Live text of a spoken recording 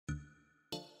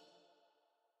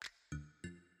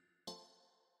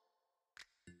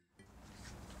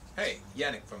Hey,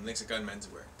 Yannick from L'Hexagone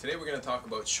Menswear. Today we're going to talk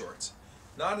about shorts.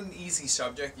 Not an easy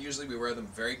subject. Usually we wear them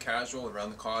very casual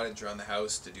around the cottage, around the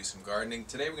house to do some gardening.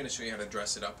 Today we're going to show you how to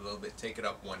dress it up a little bit, take it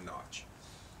up one notch.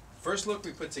 First look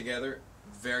we put together,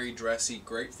 very dressy,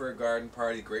 great for a garden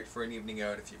party, great for an evening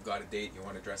out. If you've got a date, you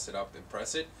want to dress it up,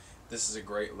 impress it. This is a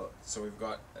great look. So we've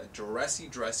got a dressy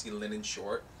linen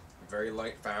short, very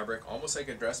light fabric, almost like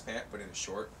a dress pant but in a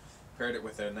short. Paired it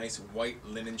with a nice white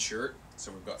linen shirt,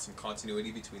 so we've got some continuity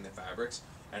between the fabrics,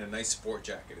 and a nice sport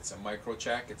jacket. It's a micro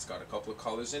jacket, it's got a couple of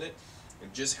colors in it.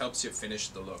 It just helps you finish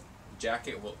the look.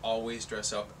 Jacket will always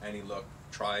dress up any look.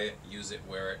 Try it, use it,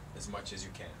 wear it as much as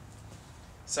you can.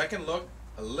 Second look,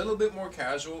 a little bit more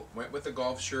casual, went with a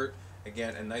golf shirt.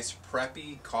 Again, a nice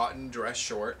preppy cotton dress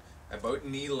short, about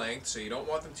knee length, so you don't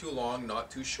want them too long,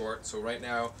 not too short. So right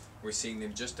now we're seeing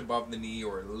them just above the knee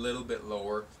or a little bit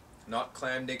lower. Not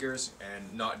clam diggers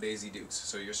and not Daisy Dukes,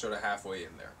 so you're sort of halfway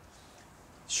in there.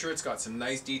 Shirt's got some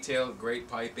nice detail, great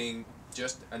piping,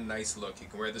 just a nice look. You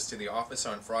can wear this to the office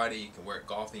on Friday, you can wear it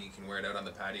golfing, you can wear it out on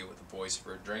the patio with the boys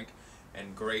for a drink,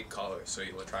 and great color, so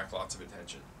you'll attract lots of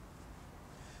attention.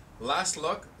 Last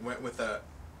look, went with a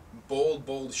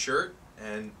bold shirt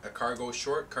and a cargo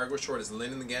short. Cargo short is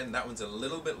linen again, that one's a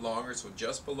little bit longer, so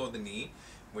just below the knee,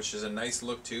 which is a nice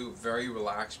look too, very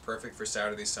relaxed, perfect for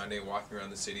Saturday, Sunday, walking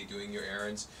around the city, doing your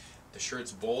errands. The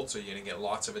shirt's bold, so you're going to get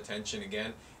lots of attention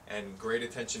again, and great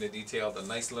attention to detail, the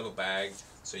nice little bag,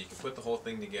 so you can put the whole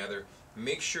thing together.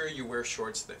 Make sure you wear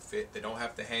shorts that fit. They don't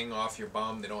have to hang off your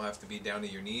bum, they don't have to be down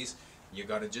to your knees. You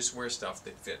got to just wear stuff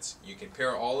that fits. You can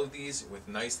pair all of these with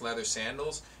nice leather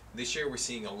sandals. This year we're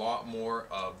seeing a lot more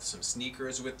of some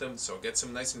sneakers with them, so get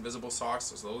some nice invisible socks,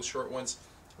 those little short ones.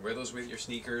 Wear those with your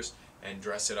sneakers and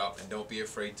dress it up, and don't be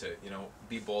afraid to,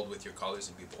 be bold with your colors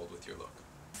and be bold with your look.